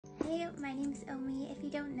Hi, my name's Omi, if you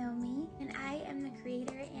don't know me, and I am the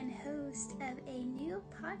creator and host of a new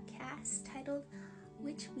podcast titled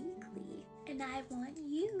Witch Weekly, and I want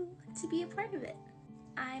you to be a part of it.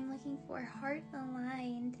 I'm looking for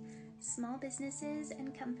heart-aligned small businesses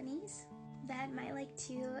and companies that might like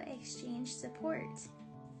to exchange support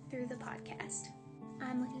through the podcast.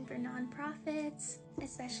 I'm looking for nonprofits,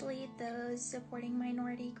 especially those supporting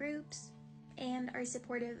minority groups and are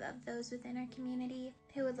supportive of those within our community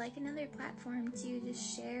who would like another platform to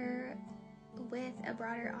just share with a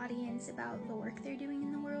broader audience about the work they're doing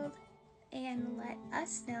in the world and let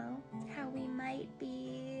us know how we might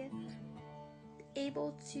be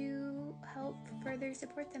able to help further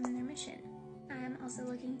support them in their mission. I'm also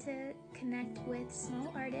looking to connect with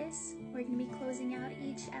small artists. We're going to be closing out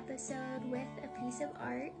each episode with a piece of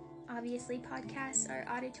art. Obviously, podcasts are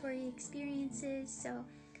auditory experiences, so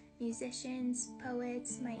musicians,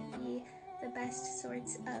 poets might be the best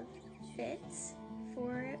sorts of fits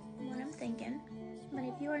for what I'm thinking. But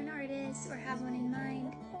if you are an artist or have one in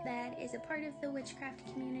mind that is a part of the witchcraft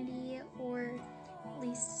community or at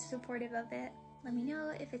least supportive of it, let me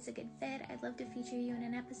know if it's a good fit. I'd love to feature you in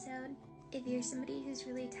an episode. If you're somebody who's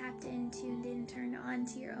really tapped in, tuned in, turned on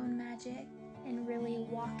to your own magic and really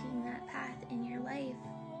walking that path in your life,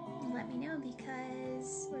 let me know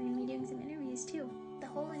because we're going to be doing some interviews too. The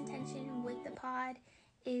whole intention with the pod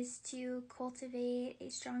is to cultivate a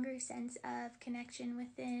stronger sense of connection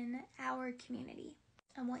within our community.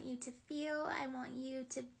 I want you to feel, I want you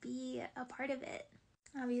to be a part of it.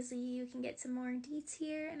 Obviously, you can get some more deets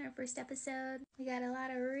here in our first episode. We got a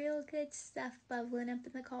lot of real good stuff bubbling up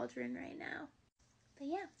in the cauldron right now. But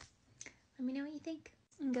yeah, let me know what you think.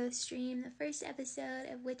 And go stream the first episode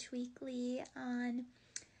of Witch Weekly on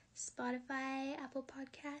Spotify, Apple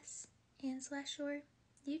Podcasts, and /or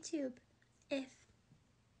YouTube if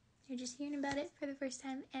you're just hearing about it for the first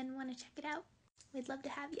time and want to check it out. We'd love to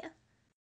have you.